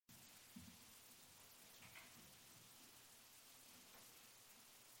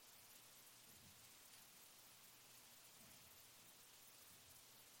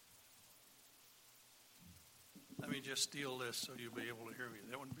just steal this so you'll be able to hear me.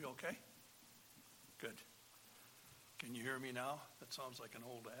 That wouldn't be okay? Good. Can you hear me now? That sounds like an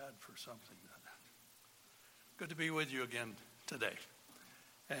old ad for something. Good to be with you again today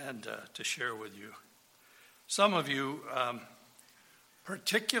and to share with you. Some of you,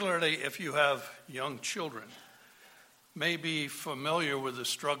 particularly if you have young children, may be familiar with the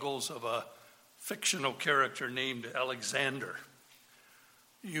struggles of a fictional character named Alexander.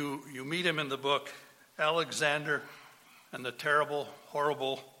 You meet him in the book Alexander and the Terrible,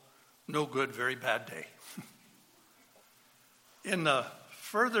 Horrible, No Good, Very Bad Day. In the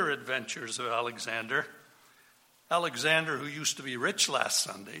further adventures of Alexander, who used to be rich last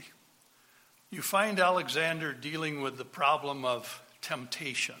Sunday, you find Alexander dealing with the problem of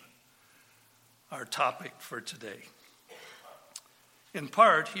temptation, our topic for today. In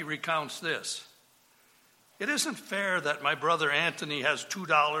part, he recounts this. It isn't fair that my brother Anthony has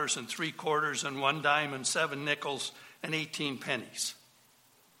 $2 and 3/4 and 1 dime and 7 nickels and 18 pennies.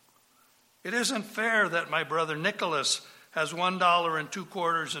 It isn't fair that my brother Nicholas has $1 and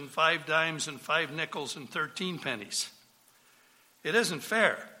 2/4 and 5 dimes and 5 nickels and 13 pennies. It isn't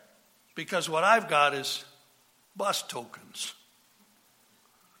fair because what I've got is bus tokens.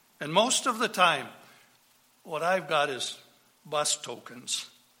 And most of the time, what I've got is bus tokens.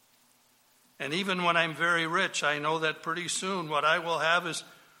 And even when I'm very rich, I know that pretty soon what I will have is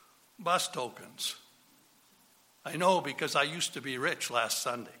bus tokens. I know because I used to be rich last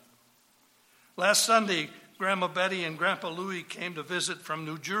Sunday. Last Sunday, Grandma Betty and Grandpa Louie came to visit from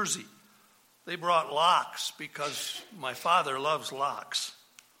New Jersey. They brought locks because my father loves locks.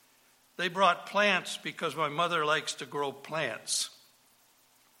 They brought plants because my mother likes to grow plants.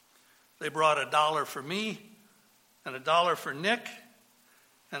 They brought $1 for me and $1 for Nick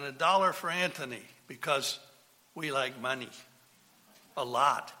and $1 for Anthony because we like money a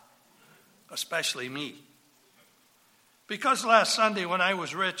lot, especially me. Because last Sunday when I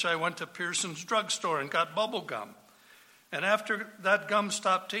was rich, I went to Pearson's drugstore and got bubble gum. And after that gum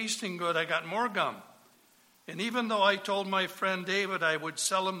stopped tasting good, I got more gum. And even though I told my friend David I would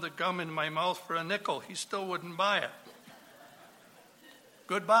sell him the gum in my mouth for a nickel, he still wouldn't buy it.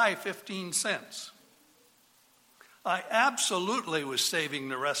 Goodbye, 15 cents. I absolutely was saving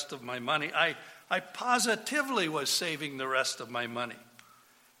the rest of my money. I positively was saving the rest of my money.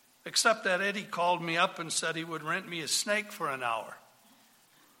 Except that Eddie called me up and said he would rent me a snake for an hour.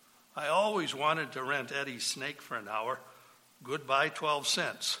 I always wanted to rent Eddie's snake for an hour. Goodbye, 12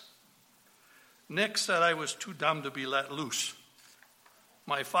 cents. Nick said I was too dumb to be let loose.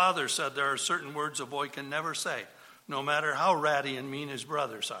 My father said there are certain words a boy can never say, no matter how ratty and mean his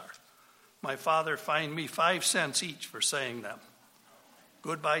brothers are. My father fined me 5 cents each for saying them.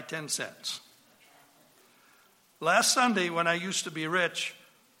 Goodbye, 10 cents. Last Sunday, when I used to be rich,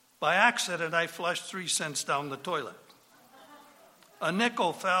 by accident, I flushed 3 cents down the toilet. A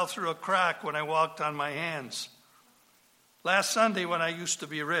nickel fell through a crack when I walked on my hands. Last Sunday, when I used to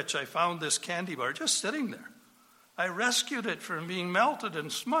be rich, I found this candy bar just sitting there. I rescued it from being melted and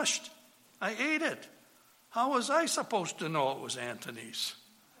smushed. I ate it. How was I supposed to know it was Anthony's?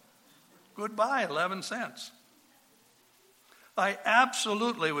 Goodbye, 11 cents. I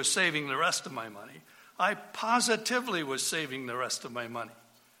absolutely was saving the rest of my money. I positively was saving the rest of my money.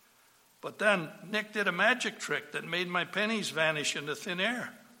 But then Nick did a magic trick that made my pennies vanish into thin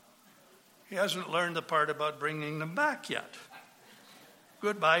air. He hasn't learned the part about bringing them back yet.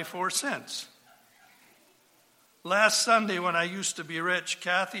 Goodbye, 4 cents. Last Sunday, when I used to be rich,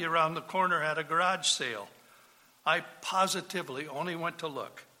 Kathy around the corner had a garage sale. I positively only went to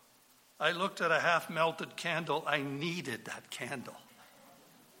look. I looked at a half-melted candle. I needed that candle.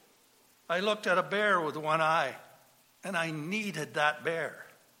 I looked at a bear with one eye, and I needed that bear.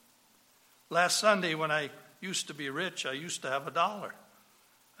 Last Sunday, when I used to be rich, I used to have $1.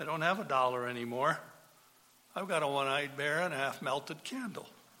 I don't have $1 anymore. I've got a one-eyed bear and a half-melted candle.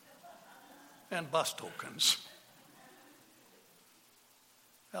 And bus tokens.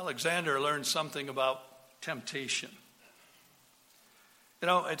 Alexander learned something about temptation. You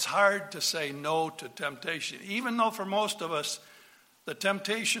know, it's hard to say no to temptation, even though for most of us, the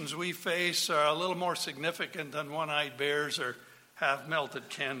temptations we face are a little more significant than one-eyed bears or half-melted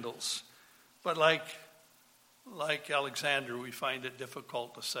candles. But like Alexander, we find it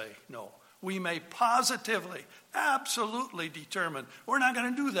difficult to say no. We may positively, absolutely determine we're not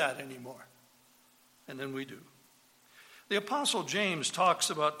going to do that anymore. And then we do. The Apostle James talks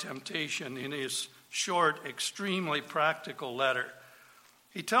about temptation in his short, extremely practical letter.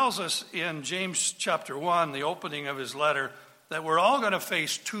 He tells us in James chapter 1, the opening of his letter, that we're all going to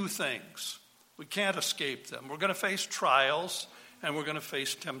face 2 things. We can't escape them. We're going to face trials and we're going to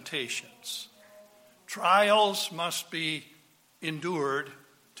face temptations. Trials must be endured.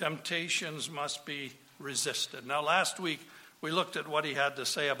 Temptations must be resisted. Now, last week we looked at what he had to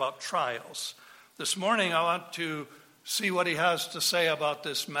say about trials. This morning I want to see what he has to say about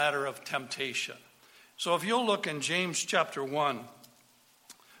this matter of temptation. So if you'll look in James chapter 1,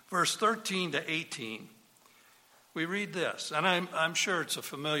 verse 13 to 18, we read this. And I'm sure it's a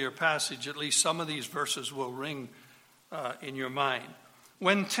familiar passage. At least some of these verses will ring in your mind.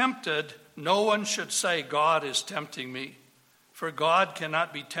 When tempted, no one should say, God is tempting me. For God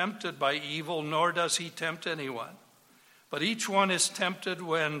cannot be tempted by evil, nor does he tempt anyone. But each one is tempted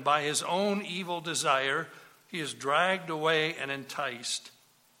when by his own evil desire he is dragged away and enticed.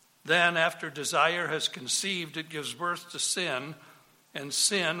 Then, after desire has conceived, it gives birth to sin, and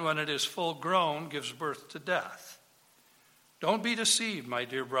sin, when it is full grown, gives birth to death. Don't be deceived, my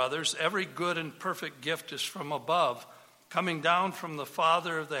dear brothers. Every good and perfect gift is from above, coming down from the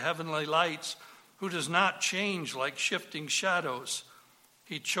Father of the heavenly lights, who does not change like shifting shadows.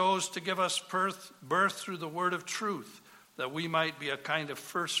 He chose to give us birth through the word of truth, that we might be a kind of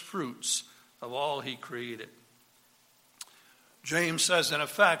first fruits of all he created. James says, in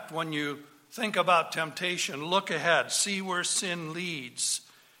effect, when you think about temptation, look ahead, see where sin leads.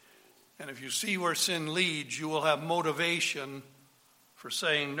 And if you see where sin leads, you will have motivation for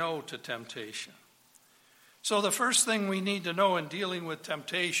saying no to temptation. So the first thing we need to know in dealing with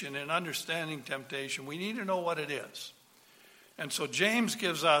temptation and understanding temptation, we need to know what it is. And so James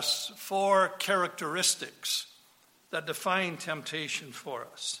gives us 4 characteristics that define temptation for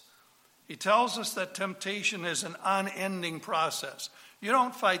us. He tells us that temptation is an unending process. You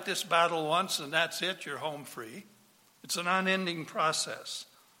don't fight this battle once and that's it, you're home free. It's an unending process.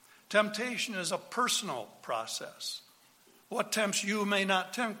 Temptation is a personal process. What tempts you may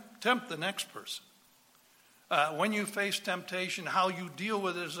not tempt the next person. When you face temptation, how you deal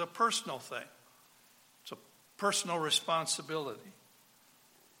with it is a personal thing. It's a personal responsibility.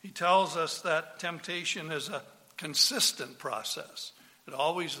 He tells us that temptation is a consistent process. It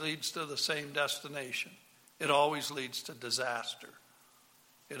always leads to the same destination. It always leads to disaster.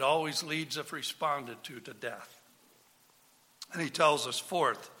 It always leads, if responded to death. And he tells us,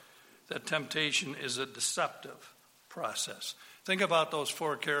 fourth, that temptation is a deceptive process. Think about those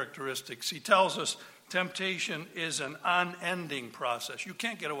 4 characteristics. He tells us temptation is an unending process. You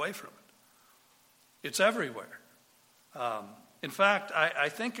can't get away from it. It's everywhere. In fact, I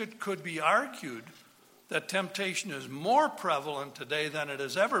think it could be argued that temptation is more prevalent today than it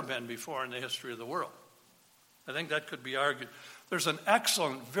has ever been before in the history of the world. I think that could be argued. There's an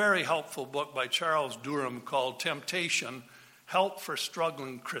excellent, very helpful book by Charles Durham called Temptation, Help for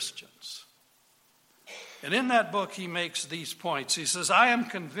Struggling Christians. And in that book, he makes these points. He says, I am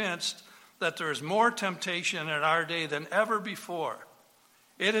convinced that there is more temptation in our day than ever before.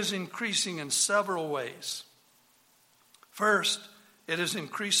 It is increasing in several ways. First, it is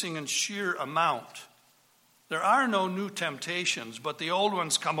increasing in sheer amount. There are no new temptations, but the old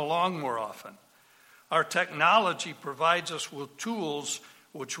ones come along more often. Our technology provides us with tools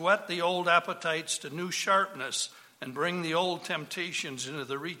which whet the old appetites to new sharpness and bring the old temptations into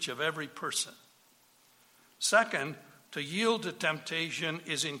the reach of every person. Second, to yield to temptation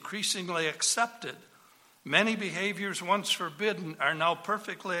is increasingly accepted. Many behaviors once forbidden are now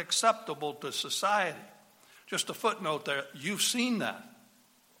perfectly acceptable to society. Just a footnote there, you've seen that.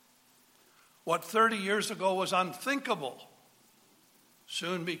 What 30 years ago was unthinkable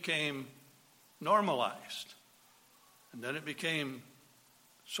soon became normalized. And then it became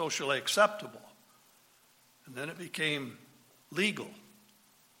socially acceptable. And then it became legal.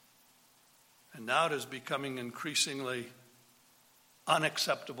 And now it is becoming increasingly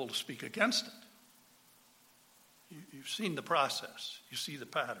unacceptable to speak against it. You've seen the process. You see the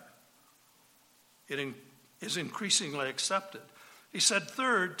pattern. It is increasingly accepted. He said,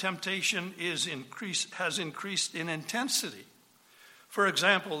 third, temptation has increased in intensity. For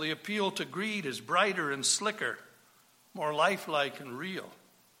example, the appeal to greed is brighter and slicker, more lifelike and real.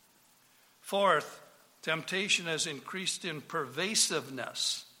 Fourth, temptation has increased in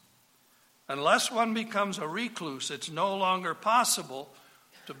pervasiveness. Unless one becomes a recluse, it's no longer possible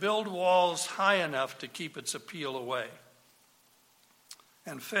to build walls high enough to keep its appeal away.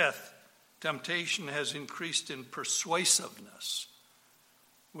 And fifth, temptation has increased in persuasiveness.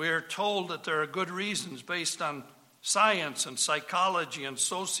 We are told that there are good reasons based on science and psychology and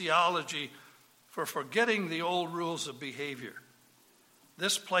sociology for forgetting the old rules of behavior.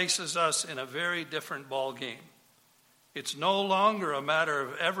 This places us in a very different ballgame. It's no longer a matter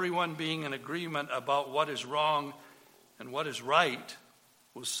of everyone being in agreement about what is wrong and what is right,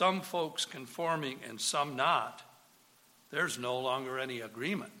 with some folks conforming and some not. There's no longer any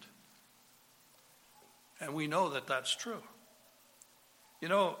agreement. And we know that that's true. You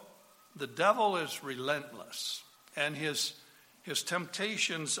know, the devil is relentless, and his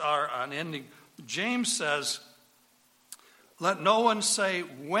temptations are unending. James says, let no one say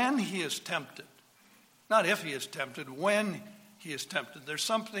when he is tempted. Not if he is tempted, when he is tempted. There's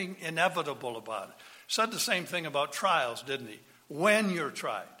something inevitable about it. Said the same thing about trials, didn't he? When you're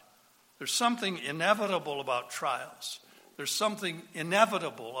tried. There's something inevitable about trials. There's something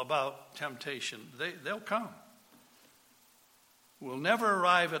inevitable about temptation. They'll come. We'll never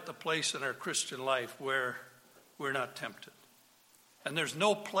arrive at the place in our Christian life where we're not tempted. And there's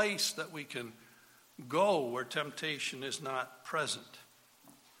no place that we can go where temptation is not present.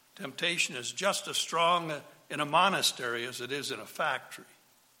 Temptation is just as strong in a monastery as it is in a factory.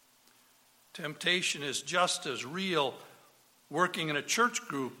 Temptation is just as real working in a church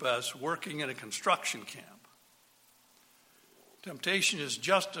group as working in a construction camp. Temptation is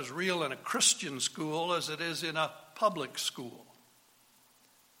just as real in a Christian school as it is in a public school.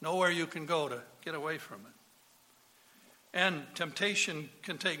 Nowhere you can go to get away from it. And temptation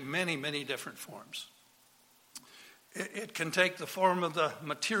can take many, many different forms. It can take the form of the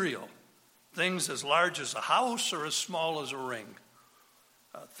material, things as large as a house or as small as a ring,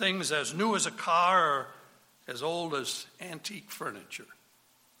 things as new as a car or as old as antique furniture.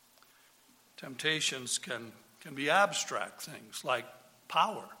 Temptations can be abstract things like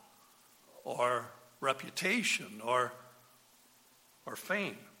power or reputation or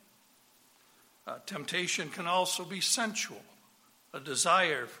fame. Temptation can also be sensual, a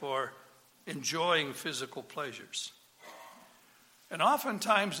desire for enjoying physical pleasures. And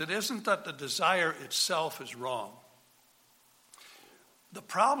oftentimes it isn't that the desire itself is wrong. The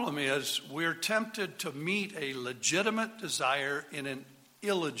problem is we're tempted to meet a legitimate desire in an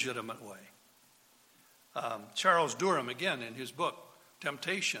illegitimate way. Charles Durham, again, in his book,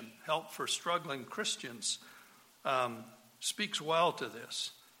 Temptation, Help for Struggling Christians, speaks well to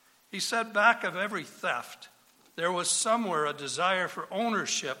this. He said, back of every theft, there was somewhere a desire for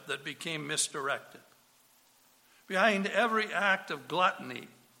ownership that became misdirected. Behind every act of gluttony,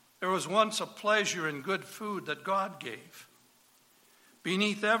 there was once a pleasure in good food that God gave.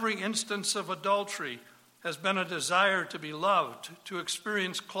 Beneath every instance of adultery has been a desire to be loved, to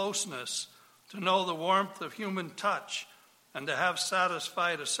experience closeness, to know the warmth of human touch, and to have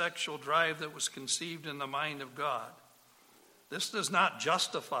satisfied a sexual drive that was conceived in the mind of God. This does not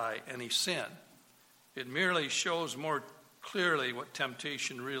justify any sin. It merely shows more clearly what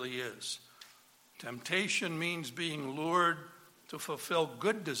temptation really is. Temptation means being lured to fulfill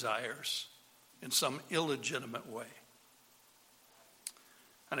good desires in some illegitimate way.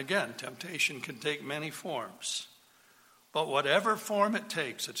 And again, temptation can take many forms. But whatever form it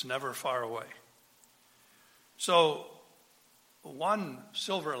takes, it's never far away. So, one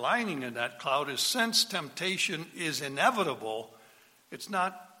silver lining in that cloud is since temptation is inevitable, it's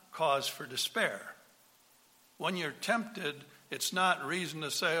not cause for despair. When you're tempted, it's not reason to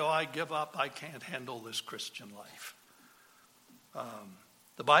say, oh, I give up, I can't handle this Christian life.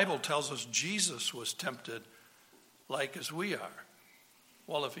 The Bible tells us Jesus was tempted like as we are.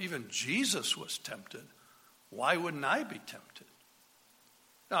 Well, if even Jesus was tempted, why wouldn't I be tempted?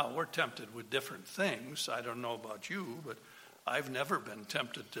 Now, we're tempted with different things. I don't know about you, but I've never been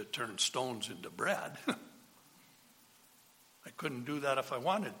tempted to turn stones into bread. I couldn't do that if I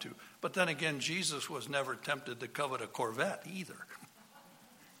wanted to. But then again, Jesus was never tempted to covet a Corvette either.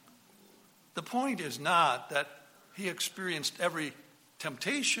 The point is not that he experienced every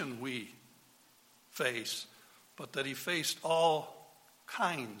temptation we face, but that he faced all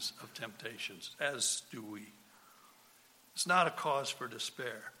kinds of temptations, as do we. It's not a cause for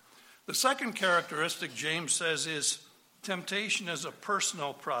despair. The second characteristic, James says, is temptation is a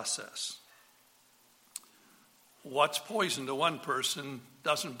personal process. What's poison to one person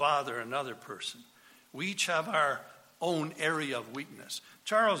doesn't bother another person. We each have our own area of weakness.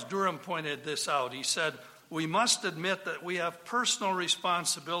 Charles Durham pointed this out. He said, we must admit that we have personal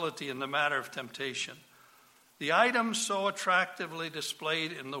responsibility in the matter of temptation. The items so attractively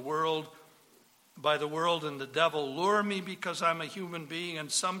displayed in the world, by the world and the devil, lure me because I'm a human being, and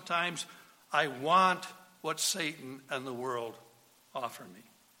sometimes I want what Satan and the world offer me.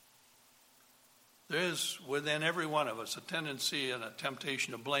 There is within every one of us a tendency and a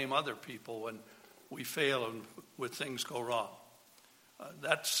temptation to blame other people when we fail and when things go wrong.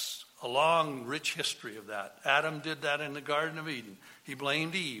 That's a long, rich history of that. Adam did that in the Garden of Eden. He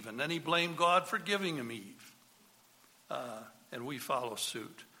blamed Eve, and then he blamed God for giving him Eve. And we follow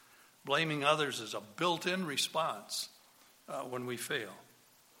suit. Blaming others is a built-in response when we fail.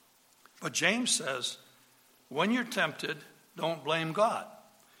 But James says, when you're tempted, don't blame God.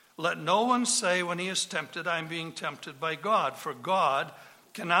 Let no one say when he is tempted, I am being tempted by God. For God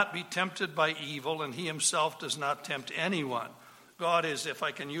cannot be tempted by evil, and he himself does not tempt anyone. God is, if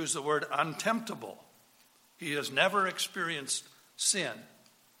I can use the word, untemptable. He has never experienced sin,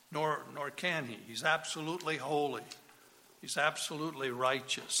 nor can he. He's absolutely holy. He's absolutely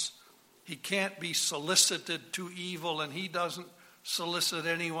righteous. He can't be solicited to evil, and he doesn't solicit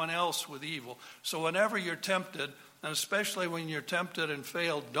anyone else with evil. So whenever you're tempted, and especially when you're tempted and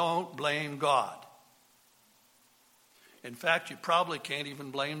fail, don't blame God. In fact, you probably can't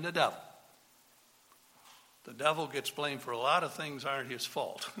even blame the devil. The devil gets blamed for a lot of things aren't his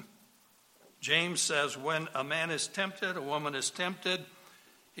fault. James says when a man is tempted, a woman is tempted,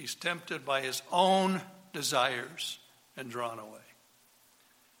 he's tempted by his own desires and drawn away.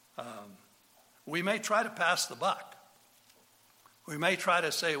 We may try to pass the buck. We may try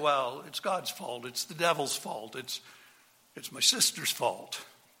to say, well, it's God's fault, it's the devil's fault, it's my sister's fault.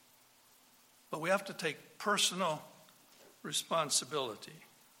 But we have to take personal responsibility.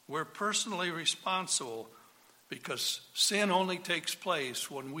 We're personally responsible because sin only takes place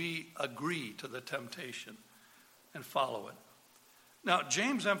when we agree to the temptation and follow it. Now,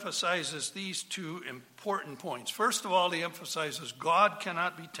 James emphasizes these two important points. First of all, he emphasizes God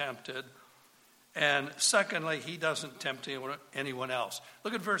cannot be tempted. And secondly, he doesn't tempt anyone else.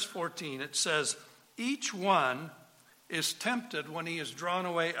 Look at verse 14. It says, each one is tempted when he is drawn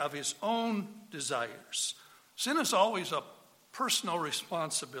away of his own desires. Sin is always a personal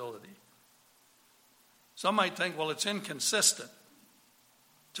responsibility. Some might think, well, it's inconsistent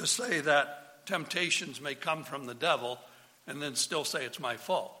to say that temptations may come from the devil and then still say it's my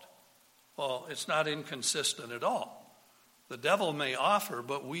fault. Well, it's not inconsistent at all. The devil may offer,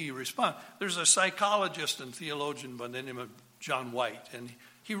 but we respond. There's a psychologist and theologian by the name of John White, and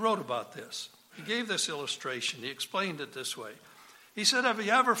he wrote about this. He gave this illustration. He explained it this way. He said, have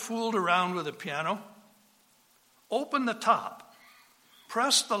you ever fooled around with a piano? Open the top,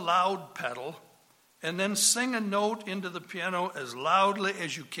 press the loud pedal, and then sing a note into the piano as loudly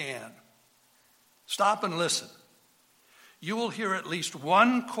as you can. Stop and listen. You will hear at least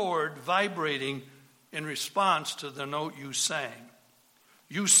one chord vibrating in response to the note you sang.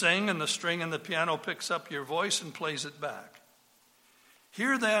 You sing, and the string in the piano picks up your voice and plays it back.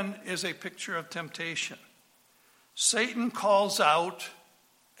 Here then is a picture of temptation. Satan calls out,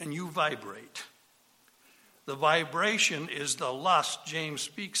 and you vibrate. The vibration is the lust James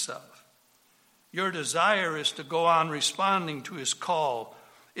speaks of. Your desire is to go on responding to his call.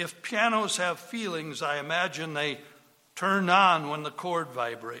 If pianos have feelings, I imagine they turn on when the chord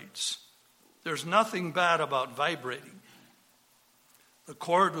vibrates. There's nothing bad about vibrating. The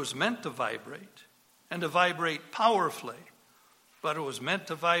chord was meant to vibrate, and to vibrate powerfully, but it was meant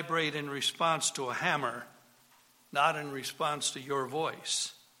to vibrate in response to a hammer, not in response to your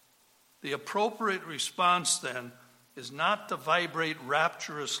voice. The appropriate response, then, is not to vibrate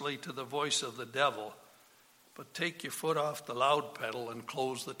rapturously to the voice of the devil, but take your foot off the loud pedal and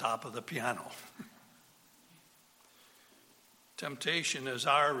close the top of the piano. Temptation is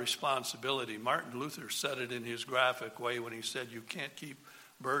our responsibility. Martin Luther said it in his graphic way when he said, you can't keep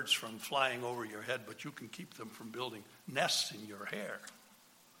birds from flying over your head, but you can keep them from building nests in your hair.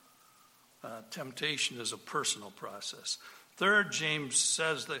 Temptation is a personal process. Third, James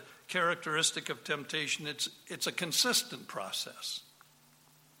says the characteristic of temptation, it's a consistent process.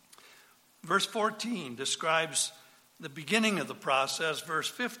 Verse 14 describes the beginning of the process. Verse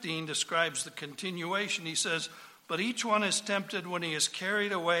 15 describes the continuation. He says, but each one is tempted when he is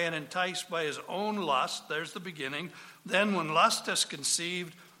carried away and enticed by his own lust. There's the beginning. Then when lust is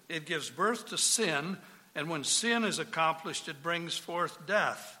conceived, it gives birth to sin. And when sin is accomplished, it brings forth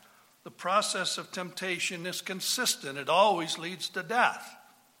death. The process of temptation is consistent. It always leads to death.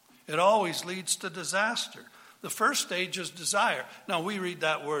 It always leads to disaster. The first stage is desire. Now, we read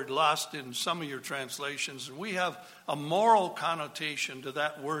that word lust in some of your translations, and we have a moral connotation to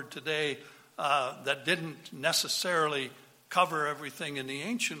that word today that didn't necessarily cover everything in the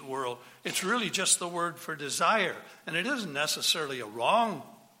ancient world. It's really just the word for desire, and it isn't necessarily a wrong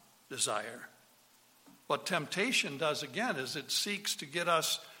desire. What temptation does, again, is it seeks to get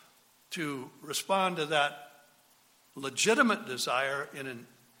us to respond to that legitimate desire in an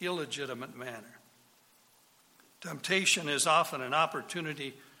illegitimate manner. Temptation is often an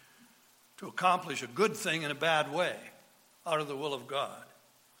opportunity to accomplish a good thing in a bad way, out of the will of God.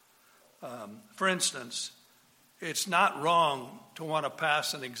 For instance, it's not wrong to want to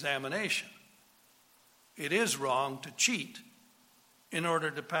pass an examination. It is wrong to cheat in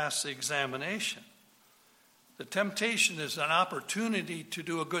order to pass the examination. The temptation is an opportunity to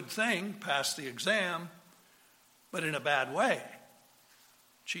do a good thing, pass the exam, but in a bad way.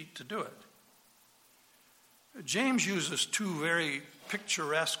 cheat to do it. James uses two very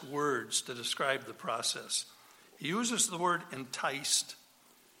picturesque words to describe the process. He uses the word enticed,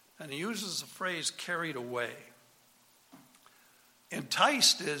 and he uses the phrase carried away.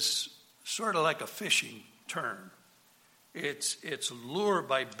 Enticed is sort of like a fishing term. It's lure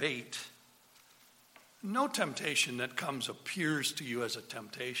by bait. No temptation that comes appears to you as a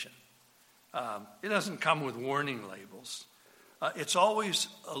temptation. It doesn't come with warning labels. It's always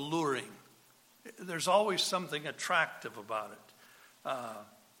alluring. There's always something attractive about it.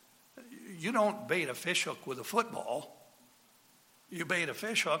 You don't bait a fish hook with a football. You bait a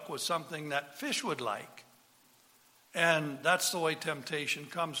fish hook with something that fish would like. And that's the way temptation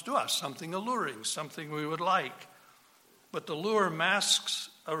comes to us, something alluring, something we would like. But the lure masks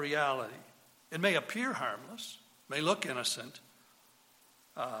a reality. It may appear harmless, may look innocent,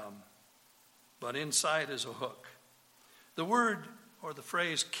 but inside is a hook. The word or the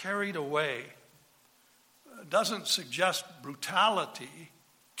phrase carried away doesn't suggest brutality,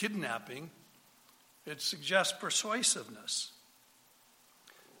 kidnapping. It suggests persuasiveness.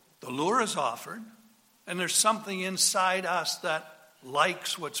 The lure is offered, and there's something inside us that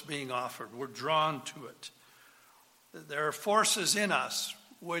likes what's being offered. We're drawn to it. There are forces in us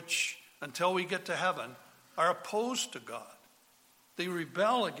which, until we get to heaven, are opposed to God. They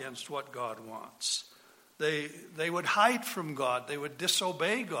rebel against what God wants. They would hide from God. They would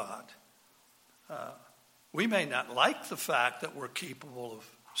disobey God. We may not like the fact that we're capable of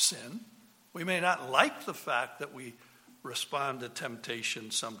sin. We may not like the fact that we respond to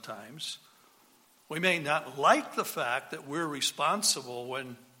temptation sometimes. We may not like the fact that we're responsible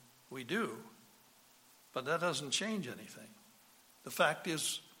when we do. But that doesn't change anything. The fact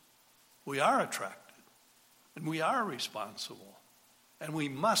is, we are attracted, and we are responsible, and we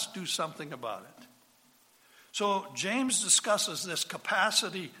must do something about it. So James discusses this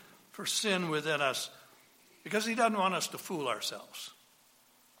capacity for sin within us because he doesn't want us to fool ourselves.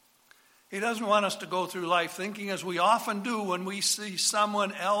 He doesn't want us to go through life thinking, as we often do when we see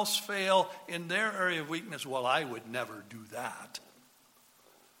someone else fail in their area of weakness, well, I would never do that.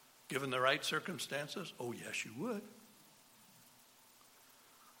 Given the right circumstances, oh yes, you would.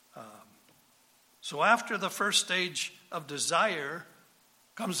 So after the first stage of desire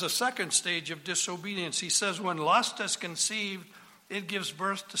comes the second stage of disobedience. He says when lust is conceived, it gives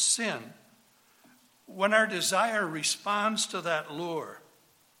birth to sin. When our desire responds to that lure,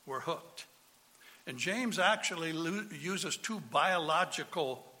 we're hooked. And James actually uses two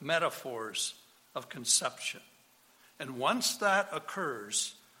biological metaphors of conception. And once that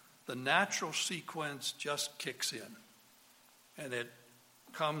occurs, the natural sequence just kicks in. And it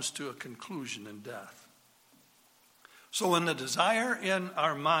comes to a conclusion in death. So when the desire in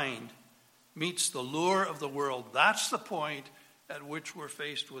our mind meets the lure of the world, that's the point at which we're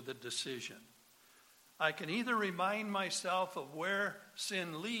faced with a decision. I can either remind myself of where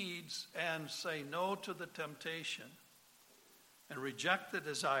sin leads and say no to the temptation and reject the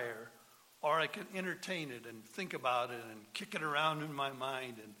desire, or I can entertain it and think about it and kick it around in my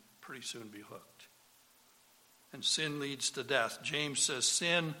mind and pretty soon be hooked. And sin leads to death. James says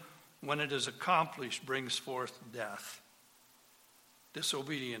sin, when it is accomplished, brings forth death.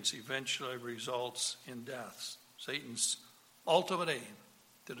 Disobedience eventually results in death. Satan's ultimate aim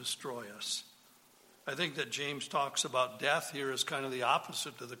to destroy us. I think that James talks about death here as kind of the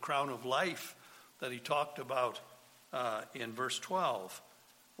opposite to the crown of life that he talked about in verse 12,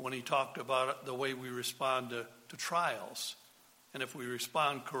 when he talked about the way we respond to trials. And if we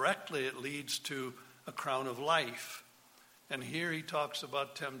respond correctly, it leads to a crown of life. And here he talks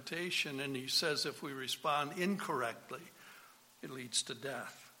about temptation, and he says if we respond incorrectly, it leads to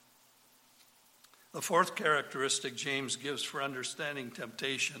death. The fourth characteristic James gives for understanding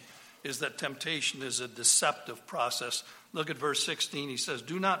temptation is that temptation is a deceptive process. Look at verse 16. He says,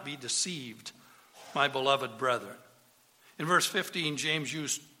 "Do not be deceived, my beloved brethren." In verse 15, James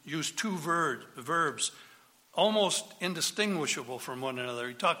used two verbs almost indistinguishable from one another.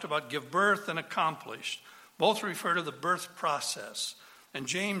 He talked about give birth and accomplish. Both refer to the birth process. And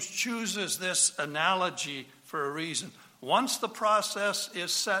James chooses this analogy for a reason. Once the process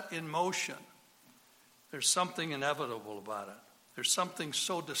is set in motion, there's something inevitable about it. There's something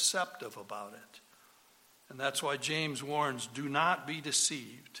so deceptive about it. And that's why James warns, do not be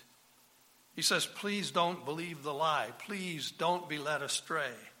deceived. He says, please don't believe the lie. Please don't be led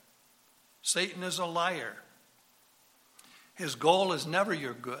astray. Satan is a liar. His goal is never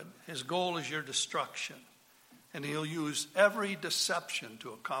your good. His goal is your destruction. And he'll use every deception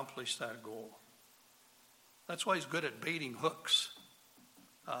to accomplish that goal. That's why he's good at baiting hooks.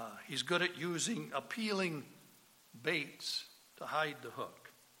 He's good at using appealing baits to hide the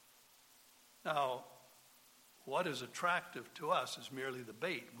hook. Now, what is attractive to us is merely the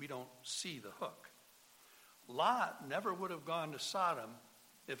bait. We don't see the hook. Lot never would have gone to Sodom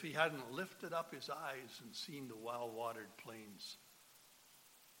if he hadn't lifted up his eyes and seen the well-watered plains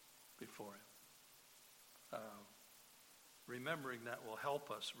before him. Remembering that will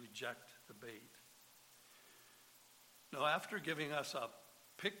help us reject the bait. Now, after giving us a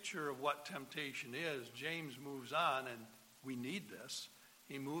picture of what temptation is, James moves on, and we need this.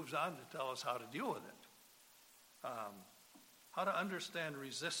 He moves on to tell us how to deal with it, how to understand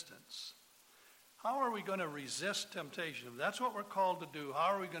resistance. How are we going to resist temptation? If that's what we're called to do,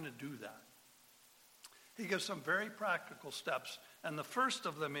 how are we going to do that? He gives some very practical steps, and the first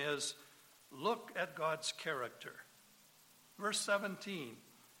of them is look at God's character. Verse 17,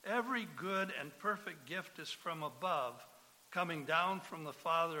 every good and perfect gift is from above, coming down from the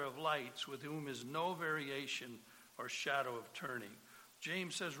Father of lights, with whom is no variation or shadow of turning.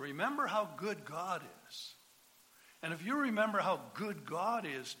 James says, remember how good God is. And if you remember how good God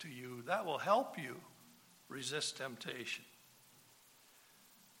is to you, that will help you resist temptation.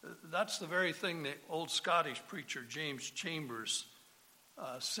 That's the very thing the old Scottish preacher James Chambers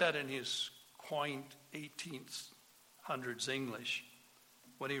said in his quaint 1800s English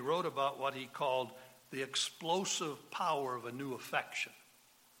when he wrote about what he called the explosive power of a new affection.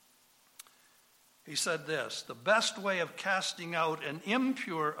 He said this, the best way of casting out an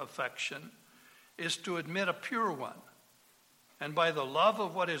impure affection is to admit a pure one, and by the love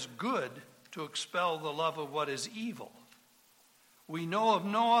of what is good, to expel the love of what is evil. We know of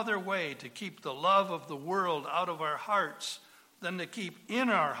no other way to keep the love of the world out of our hearts than to keep in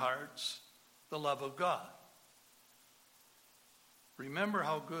our hearts the love of God. Remember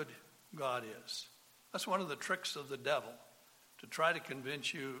how good God is. That's one of the tricks of the devil, to try to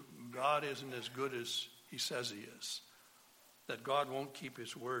convince you God isn't as good as he says he is, that God won't keep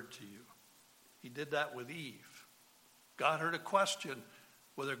his word to you. He did that with Eve. God heard a question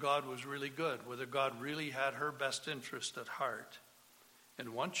whether God was really good, whether God really had her best interest at heart.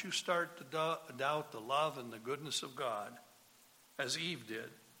 And once you start to doubt the love and the goodness of God, as Eve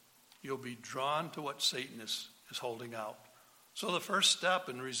did, you'll be drawn to what Satan is holding out. So the first step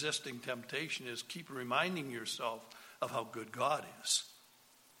in resisting temptation is keep reminding yourself of how good God is.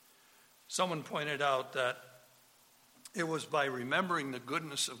 Someone pointed out that it was by remembering the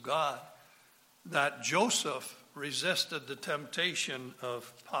goodness of God that Joseph resisted the temptation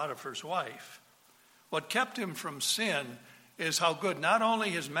of Potiphar's wife. What kept him from sin is how good not only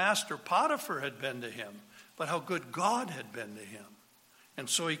his master Potiphar had been to him, but how good God had been to him. And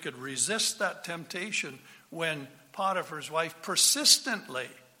so he could resist that temptation when Potiphar's wife persistently,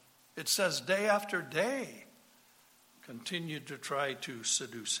 it says day after day, continued to try to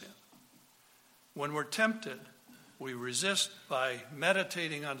seduce him. When we're tempted, we resist by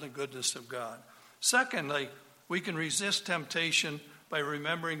meditating on the goodness of God. Secondly, we can resist temptation by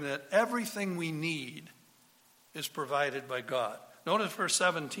remembering that everything we need is provided by God. Notice verse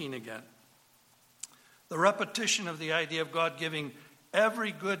 17 again. The repetition of the idea of God giving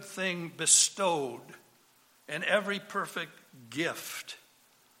every good thing bestowed and every perfect gift.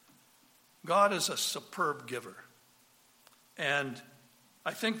 God is a superb giver. And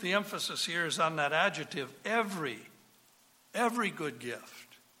I think the emphasis here is on that adjective, every good gift.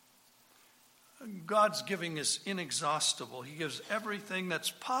 God's giving is inexhaustible. He gives everything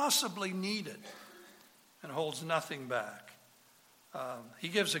that's possibly needed and holds nothing back. He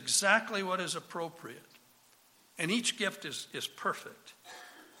gives exactly what is appropriate. And each gift is perfect.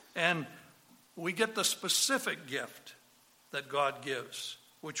 And we get the specific gift that God gives,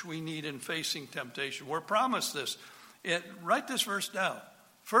 which we need in facing temptation. We're promised this. Write this verse down.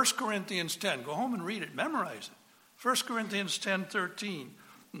 1 Corinthians 10. Go home and read it. Memorize it. 1 Corinthians 10:13.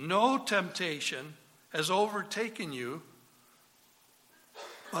 No temptation has overtaken you,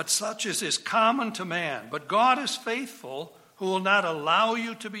 but such as is common to man. But God is faithful, who will not allow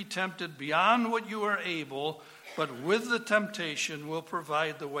you to be tempted beyond what you are able, but with the temptation will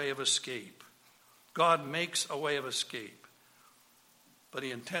provide the way of escape. God makes a way of escape, but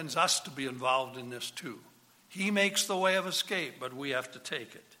he intends us to be involved in this too. He makes the way of escape, but we have to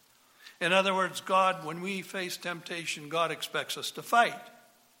take it. In other words, God, when we face temptation, God expects us to fight.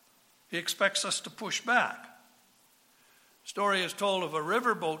 He expects us to push back. Story is told of a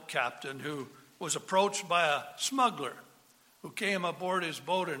riverboat captain who was approached by a smuggler who came aboard his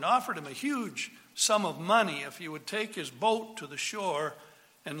boat and offered him a huge sum of money if he would take his boat to the shore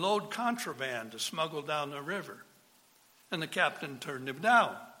and load contraband to smuggle down the river. And the captain turned him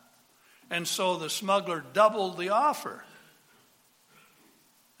down. And so the smuggler doubled the offer.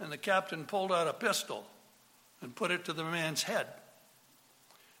 And the captain pulled out a pistol and put it to the man's head.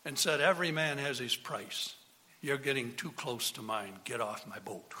 and said, every man has his price. You're getting too close to mine. Get off my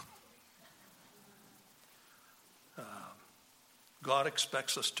boat. God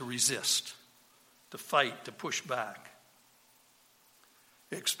expects us to resist, to fight, to push back.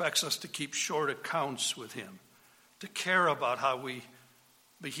 He expects us to keep short accounts with him, to care about how we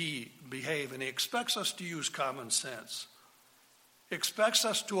behave, and he expects us to use common sense. He expects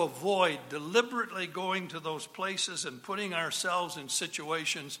us to avoid deliberately going to those places and putting ourselves in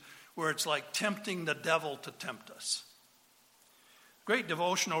situations where it's like tempting the devil to tempt us. Great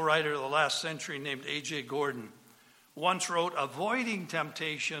devotional writer of the last century named A.J. Gordon once wrote, avoiding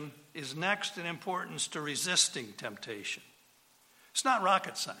temptation is next in importance to resisting temptation. It's not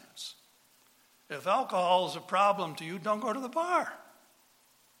rocket science. If alcohol is a problem to you, don't go to the bar.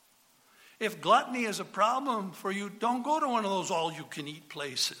 If gluttony is a problem for you, don't go to one of those all-you-can-eat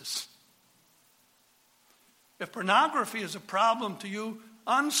places. If pornography is a problem to you,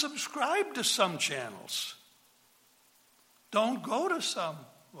 unsubscribe to some channels. Don't go to some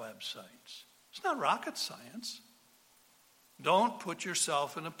websites. It's not rocket science. Don't put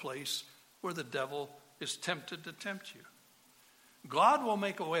yourself in a place where the devil is tempted to tempt you. God will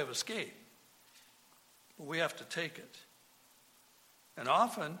make a way of escape, but we have to take it. And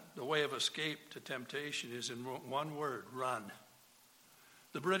often, the way of escape to temptation is in one word: run.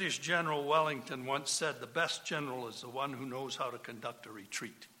 The British General Wellington once said, the best general is the one who knows how to conduct a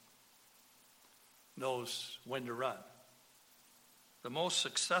retreat, knows when to run. The most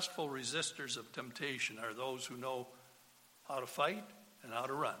successful resistors of temptation are those who know how to fight and how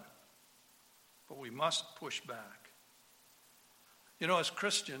to run. But we must push back. You know, as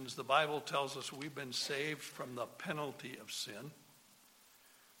Christians, the Bible tells us we've been saved from the penalty of sin.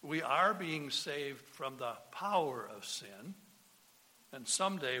 We are being saved from the power of sin. And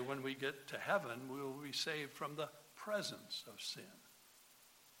someday when we get to heaven, we will be saved from the presence of sin.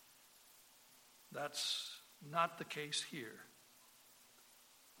 That's not the case here.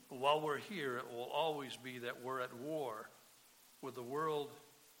 While we're here, it will always be that we're at war with the world,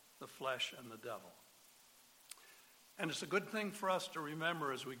 the flesh, and the devil. And it's a good thing for us to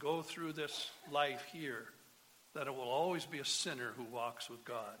remember as we go through this life here that it will always be a sinner who walks with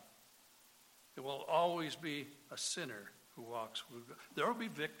God. It will always be a sinner who walks with God. There will be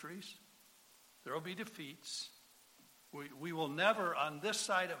victories. There will be defeats. We will never, on this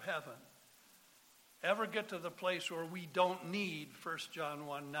side of heaven, ever get to the place where we don't need 1 John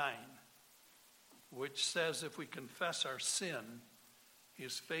 1:9, which says if we confess our sin, he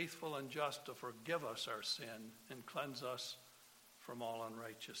is faithful and just to forgive us our sin and cleanse us from all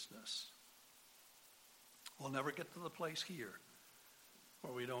unrighteousness. We'll never get to the place here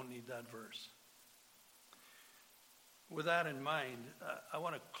where we don't need that verse. With that in mind, I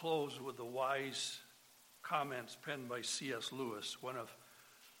want to close with the wise comments penned by C.S. Lewis, one of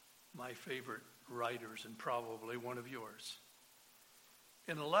my favorite writers and probably one of yours.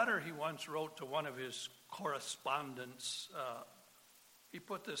 In a letter he once wrote to one of his correspondents, he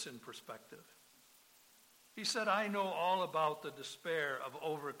put this in perspective. He said, I know all about the despair of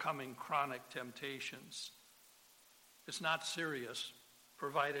overcoming chronic temptations. It's not serious,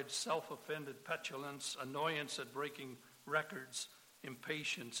 provided self-offended petulance, annoyance at breaking records,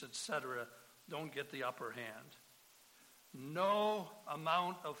 impatience, etc. don't get the upper hand. No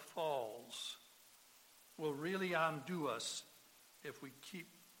amount of falls will really undo us if we keep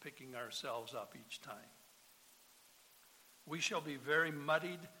picking ourselves up each time. We shall be very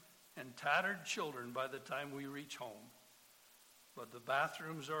muddied and tattered children by the time we reach home. But the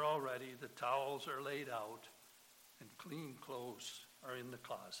bathrooms are all ready, the towels are laid out, and clean clothes are in the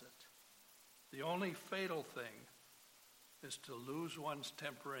closet. The only fatal thing is to lose one's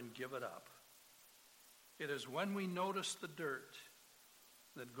temper and give it up. It is when we notice the dirt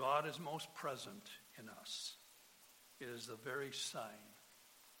that God is most present in us. It is the very sign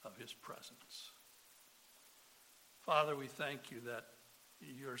of his presence. Father, we thank you that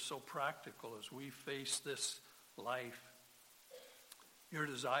you're so practical as we face this life. Your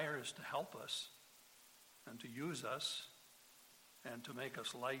desire is to help us and to use us and to make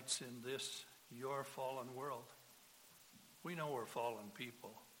us lights in this, your fallen world. We know we're fallen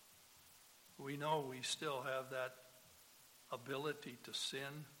people. We know we still have that ability to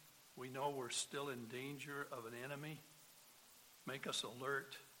sin. We know we're still in danger of an enemy. Make us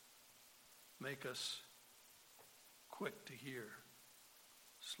alert. Make us quick to hear,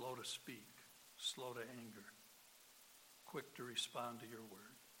 slow to speak, slow to anger, quick to respond to your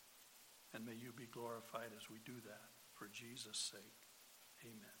word. And may you be glorified as we do that. For Jesus' sake,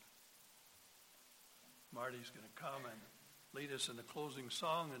 amen. Marty's going to come and lead us in a closing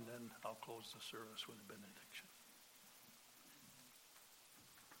song, and then I'll close the service with a benediction.